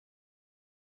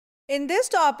In this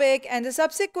topic and the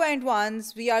subsequent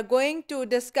ones, we are going to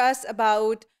discuss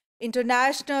about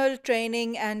international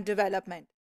training and development.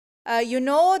 You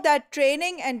know that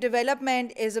training and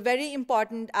development is a very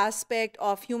important aspect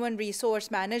of human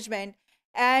resource management,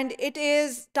 and it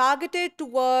is targeted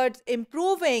towards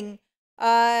improving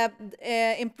the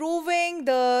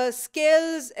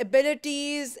skills,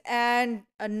 abilities, and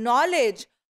knowledge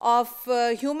of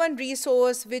human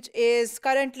resource which is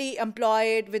currently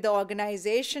employed with the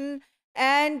organization,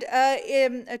 and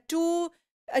to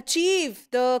achieve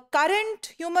the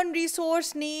current human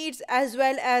resource needs as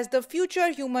well as the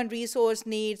future human resource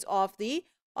needs of the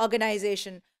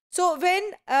organization. So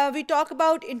when we talk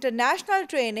about international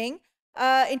training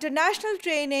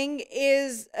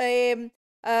is a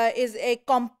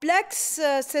complex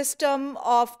system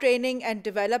of training and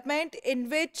development in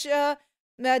which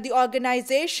the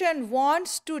organization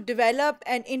wants to develop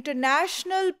an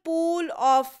international pool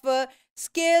of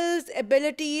skills,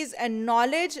 abilities, and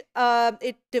knowledge.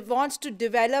 It wants to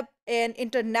develop an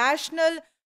international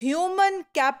human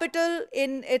capital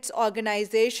in its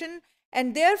organization,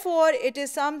 and therefore it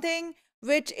is something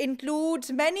which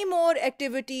includes many more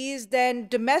activities than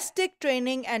domestic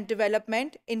training and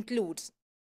development includes.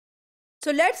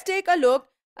 So let's take a look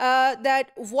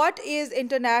that what is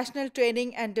international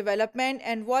training and development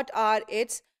and what are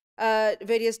its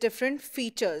various different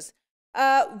features.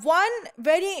 One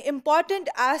very important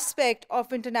aspect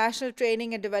of international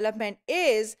training and development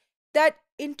is that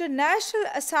international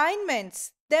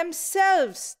assignments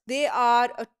themselves, they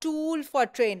are a tool for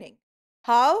training.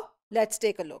 How? Let's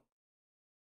take a look.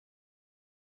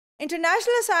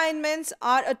 International assignments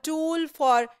are a tool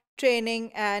for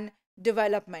training and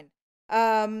development.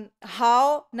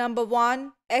 How? Number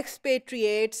one,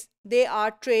 expatriates, they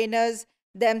are trainers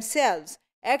themselves.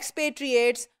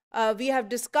 Expatriates, we have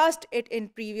discussed it in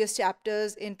previous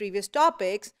chapters, in previous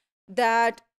topics,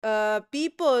 that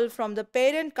people from the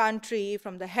parent country,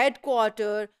 from the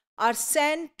headquarter, are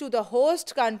sent to the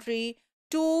host country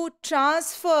to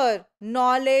transfer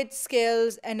knowledge,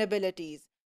 skills, and abilities.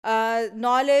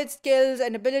 Knowledge, skills,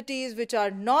 and abilities which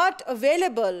are not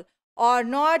available or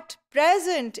not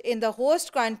present in the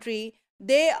host country,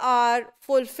 they are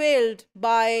fulfilled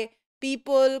by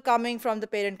people coming from the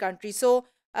parent country. So,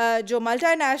 जो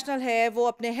multinational है वो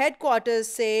अपने headquarters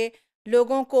से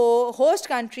लोगों को host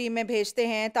country में भेजते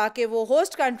हैं ताकि वो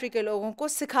होस्ट कंट्री के लोगों को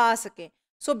सिखा सकें.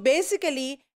 सो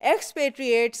बेसिकली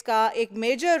एक्सपेट्रिएट्स का एक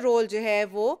मेजर रोल जो है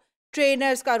वो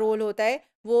ट्रेनर्स का रोल होता है.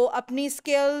 वो अपनी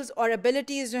स्किल्स और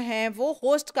एबिलिटीज़ जो हैं वो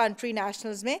होस्ट कंट्री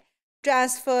नेशनल्स में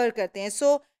ट्रांसफ़र करते हैं.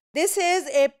 सो this is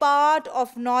a part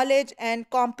of knowledge and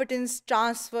competence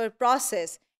transfer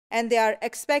process, and they are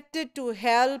expected to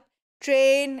help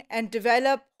train and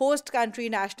develop host country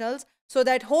nationals so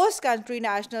that host country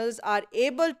nationals are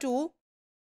able to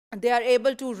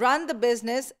run the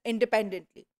business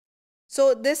independently.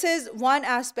 So this is one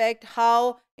aspect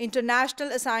how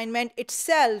international assignment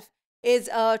itself is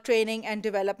a training and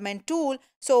development tool.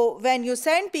 So when you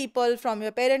send people from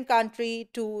your parent country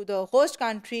to the host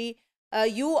country,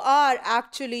 you are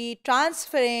actually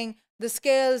transferring the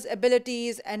skills,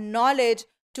 abilities, and knowledge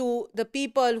to the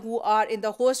people who are in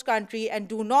the host country and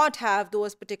do not have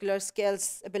those particular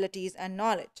skills, abilities, and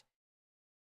knowledge.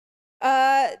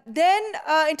 Then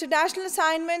international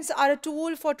assignments are a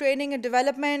tool for training and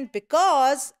development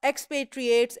because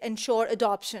expatriates ensure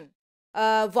adoption.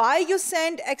 Why you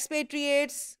send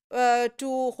expatriates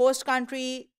to host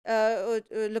country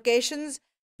locations?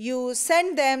 You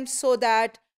send them so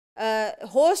that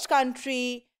host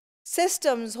country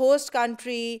systems, host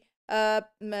country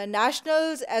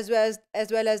nationals, as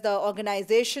well as the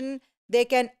organization, they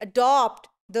can adopt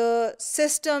the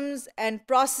systems and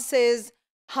processes,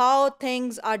 how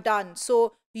things are done.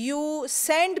 So you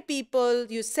send people,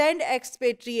 you send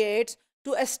expatriates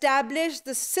to establish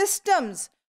the systems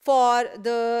for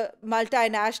the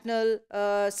multinational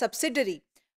subsidiary.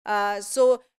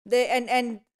 So they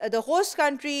and the host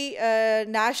country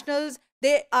nationals,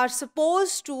 they are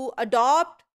supposed to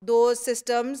adopt those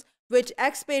systems which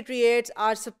expatriates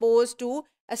are supposed to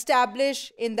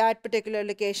establish in that particular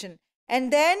location.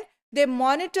 And then they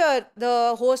monitor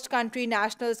the host country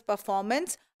nationals'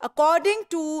 performance according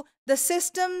to the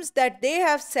systems that they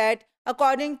have set,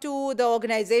 according to the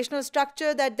organizational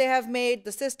structure that they have made,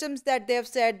 the systems that they have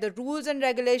set, the rules and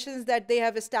regulations that they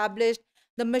have established,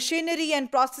 the machinery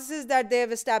and processes that they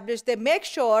have established. They make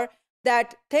sure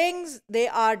that things, they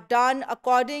are done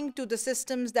according to the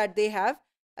systems that they have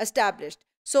established.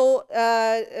 So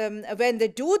when they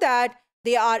do that,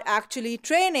 they are actually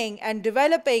training and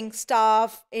developing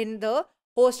staff in the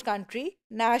host country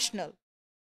national.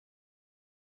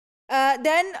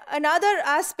 Then another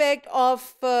aspect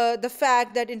of the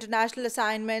fact that international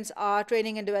assignments are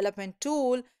training and development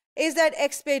tool is that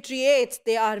expatriates,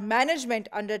 they are management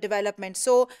under development.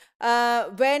 So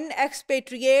when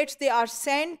expatriates, they are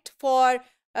sent for,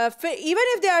 even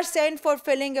if they are sent for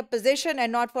filling a position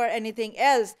and not for anything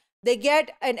else, they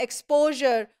get an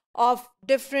exposure of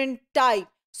different type.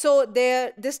 So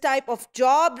this type of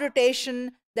job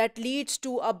rotation that leads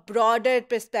to a broader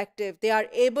perspective. They are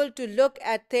able to look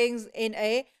at things in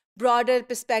a broader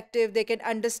perspective. They can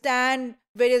understand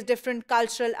various different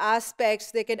cultural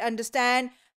aspects. They can understand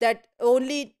that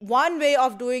only one way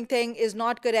of doing thing is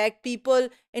not correct. People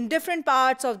in different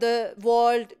parts of the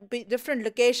world, different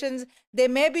locations, they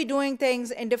may be doing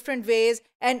things in different ways,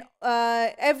 and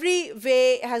every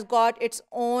way has got its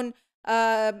own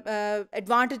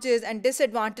advantages and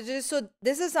disadvantages. So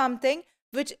this is something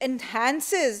which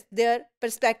enhances their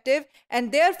perspective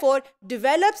and therefore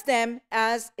develops them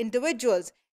as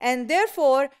individuals. And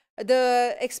therefore,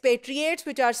 the expatriates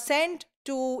which are sent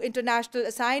to international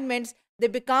assignments, they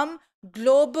become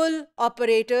global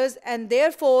operators, and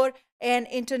therefore an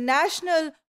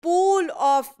international pool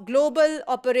of global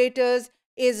operators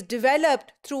is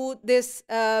developed through this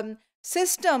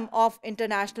system of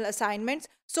international assignments.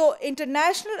 So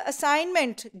international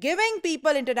assignment, giving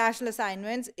people international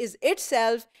assignments, is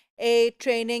itself a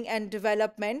training and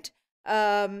development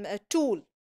tool.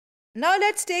 Now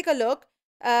let's take a look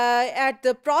at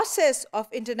the process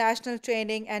of international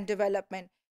training and development.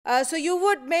 So you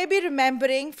would maybe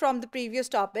remembering from the previous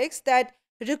topics that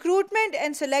recruitment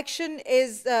and selection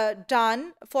is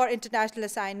done for international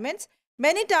assignments.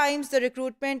 Many times the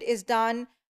recruitment is done,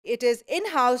 it is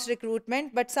in-house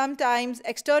recruitment, but sometimes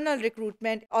external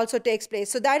recruitment also takes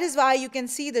place. So that is why you can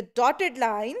see the dotted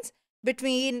lines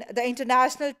between the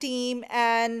international team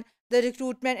and the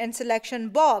recruitment and selection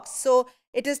box. So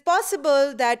it is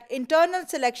possible that internal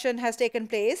selection has taken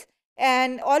place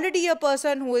and already a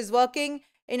person who is working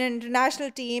in an international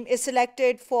team is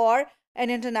selected for an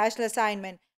international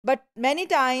assignment. But many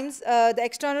times the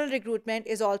external recruitment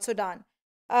is also done.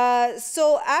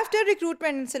 So after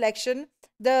recruitment and selection,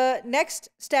 the next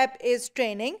step is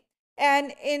training.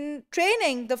 And in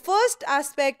training, the first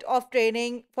aspect of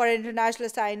training for an international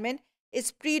assignment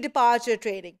is pre-departure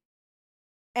training.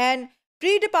 And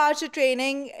pre-departure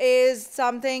training is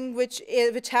something which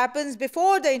happens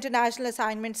before the international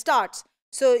assignment starts.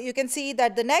 So you can see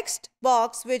that the next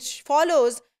box which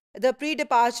follows the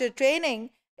pre-departure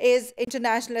training is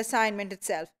international assignment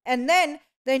itself. And then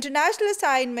the international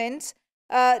assignments,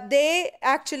 they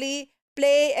actually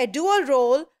play a dual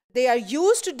role. They are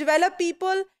used to develop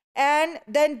people, and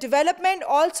then development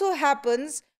also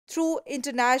happens through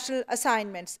international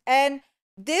assignments. And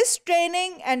this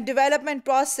training and development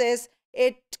process,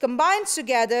 it combines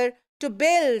together to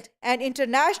build an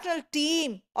international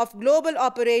team of global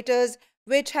operators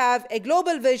which have a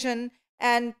global vision,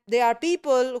 and they are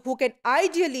people who can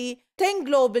ideally think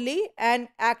globally and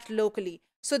act locally.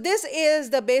 So this is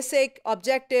the basic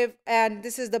objective and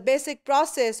this is the basic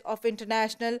process of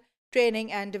international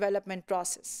training and development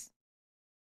process.